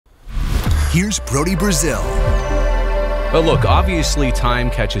Here's Brody Brazil. But look, obviously time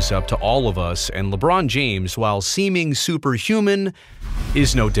catches up to all of us, and LeBron James, while seeming superhuman,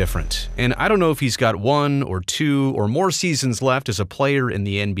 is no different. And I don't know if he's got 1 or 2 or more seasons left as a player in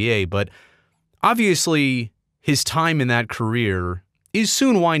the NBA, but obviously his time in that career is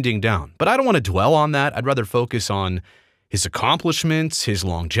soon winding down. But I don't want to dwell on that. I'd rather focus on his accomplishments, his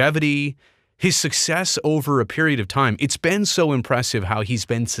longevity, his success over a period of time. It's been so impressive how he's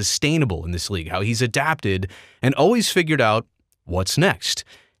been sustainable in this league, how he's adapted and always figured out what's next,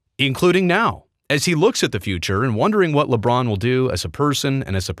 including now. As he looks at the future and wondering what LeBron will do as a person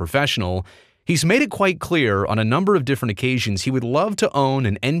and as a professional, he's made it quite clear on a number of different occasions he would love to own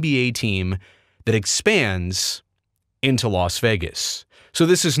an NBA team that expands into Las Vegas. So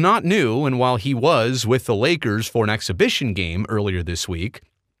this is not new, and while he was with the Lakers for an exhibition game earlier this week,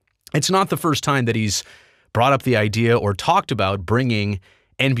 it's not the first time that he's brought up the idea or talked about bringing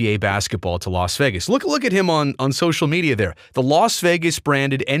NBA basketball to Las Vegas. Look at him on social media there. The Las Vegas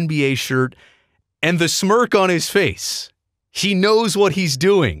branded NBA shirt and the smirk on his face. He knows what he's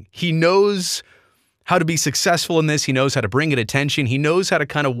doing. He knows how to be successful in this. He knows how to bring it attention. He knows how to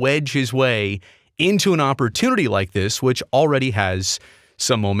kind of wedge his way into an opportunity like this, which already has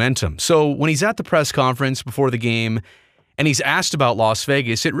some momentum. So when he's at the press conference before the game and he's asked about Las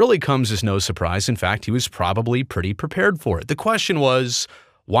Vegas, it really comes as no surprise. In fact, he was probably pretty prepared for it. The question was,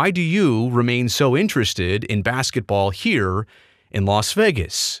 why do you remain so interested in basketball here in Las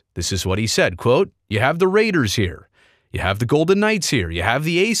Vegas? This is what he said, quote, "You have the Raiders here. You have the Golden Knights here. You have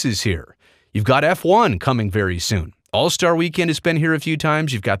the Aces here. You've got F1 coming very soon. All-Star Weekend has been here a few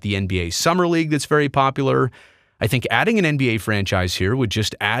times. You've got the NBA Summer League that's very popular. I think adding an NBA franchise here would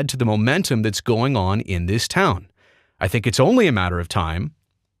just add to the momentum that's going on in this town. I think it's only a matter of time,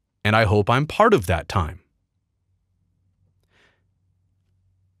 and I hope I'm part of that time."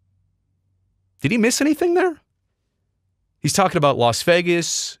 Did he miss anything there? He's talking about Las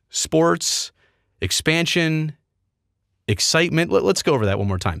Vegas, sports, expansion, excitement. Let's go over that one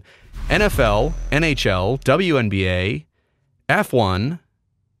more time. NFL, NHL, WNBA, F1,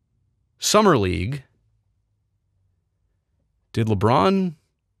 Summer League. Did LeBron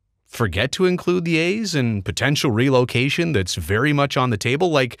forget to include the A's and potential relocation that's very much on the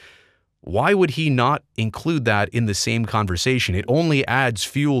table? Like, why would he not include that in the same conversation? It only adds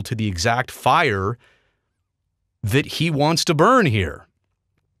fuel to the exact fire that he wants to burn here.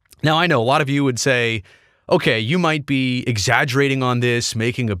 Now, I know a lot of you would say, okay, you might be exaggerating on this,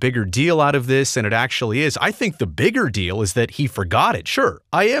 making a bigger deal out of this than it actually is. I think the bigger deal is that he forgot it. Sure,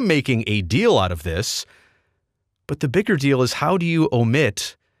 I am making a deal out of this, but the bigger deal is, how do you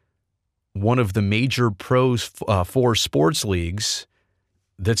omit one of the major pros for sports leagues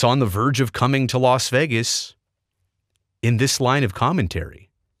that's on the verge of coming to Las Vegas in this line of commentary?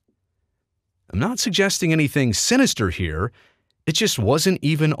 I'm not suggesting anything sinister here. It just wasn't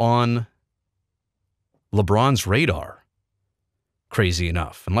even on LeBron's radar, crazy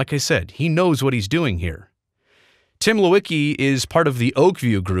enough. And like I said, he knows what he's doing here. Tim Lewicki is part of the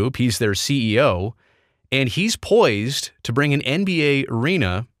Oakview Group. He's their CEO, and he's poised to bring an NBA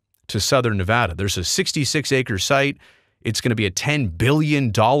arena to Southern Nevada. There's a 66-acre site. It's going to be a $10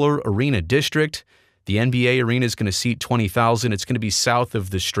 billion arena district. The NBA arena is going to seat 20,000. It's going to be south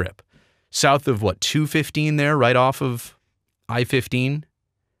of the Strip. South of, 215 there, right off of I-15?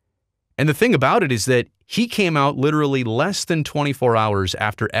 And the thing about it is that he came out literally less than 24 hours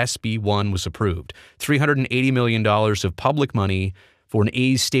after SB1 was approved. $380 million of public money for an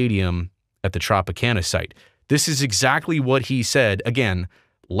A's stadium at the Tropicana site. This is exactly what he said, again,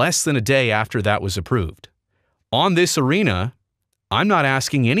 less than a day after that was approved. On this arena, I'm not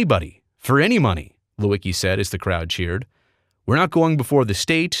asking anybody for any money, Lewicki said as the crowd cheered. We're not going before the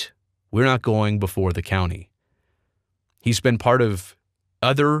state. We're not going before the county. He's been part of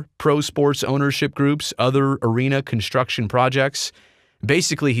other pro sports ownership groups, other arena construction projects.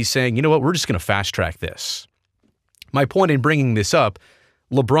 Basically, he's saying, you know what, we're just going to fast track this. My point in bringing this up,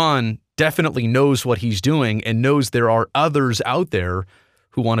 LeBron definitely knows what he's doing and knows there are others out there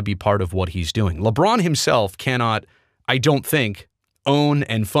who want to be part of what he's doing. LeBron himself cannot, I don't think, own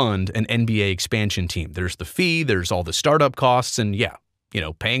and fund an NBA expansion team. There's the fee, there's all the startup costs, and yeah,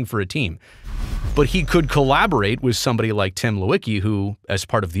 paying for a team. But he could collaborate with somebody like Tim Lewicki, who, as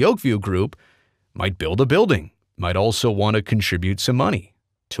part of the Oakview Group, might build a building, might also want to contribute some money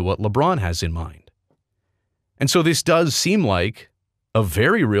to what LeBron has in mind. And so this does seem like a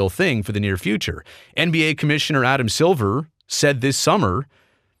very real thing for the near future. NBA Commissioner Adam Silver said this summer,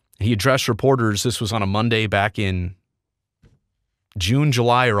 he addressed reporters, this was on a Monday back in June,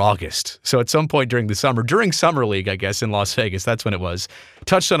 July, or August. So at some point during the summer, during Summer League, I guess, in Las Vegas, that's when it was,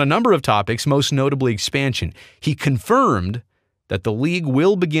 touched on a number of topics, most notably expansion. He confirmed that the league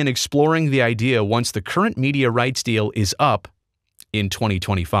will begin exploring the idea once the current media rights deal is up in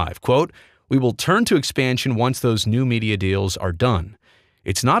 2025. Quote, "We will turn to expansion once those new media deals are done.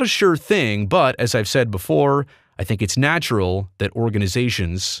 It's not a sure thing, but as I've said before, I think it's natural that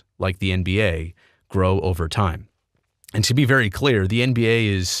organizations like the NBA grow over time." And to be very clear, the NBA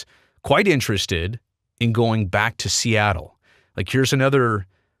is quite interested in going back to Seattle. Like, here's another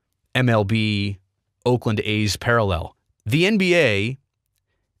MLB Oakland A's parallel. The NBA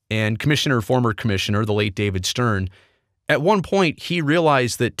and former commissioner, the late David Stern, at one point, he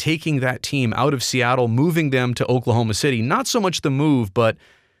realized that taking that team out of Seattle, moving them to Oklahoma City, not so much the move, but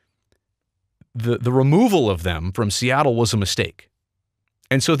the removal of them from Seattle was a mistake.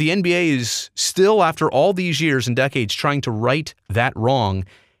 And so the NBA is still, after all these years and decades, trying to right that wrong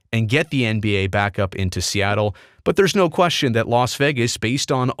and get the NBA back up into Seattle. But there's no question that Las Vegas,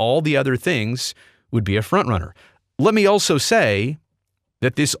 based on all the other things, would be a frontrunner. Let me also say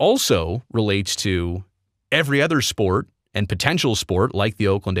that this also relates to every other sport and potential sport like the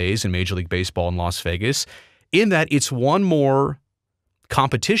Oakland A's and Major League Baseball in Las Vegas, in that it's one more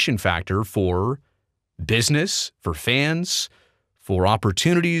competition factor for business, for fans, for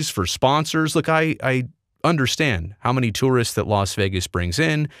opportunities, for sponsors. Look, I understand how many tourists that Las Vegas brings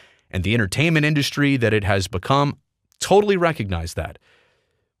in and the entertainment industry that it has become. Totally recognize that.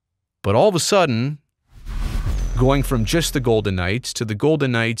 But all of a sudden, going from just the Golden Knights to the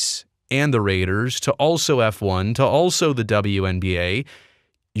Golden Knights and the Raiders to also F1 to also the WNBA,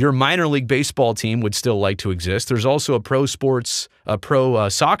 your minor league baseball team would still like to exist. There's also a pro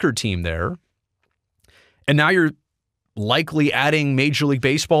soccer team there. And now you're likely adding Major League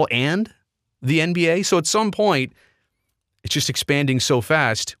Baseball and the NBA. So at some point, it's just expanding so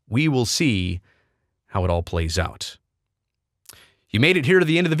fast, we will see how it all plays out. You made it here to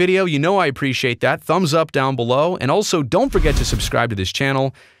the end of the video. You know I appreciate that. Thumbs up down below. And also, don't forget to subscribe to this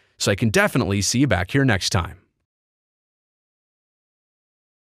channel so I can definitely see you back here next time.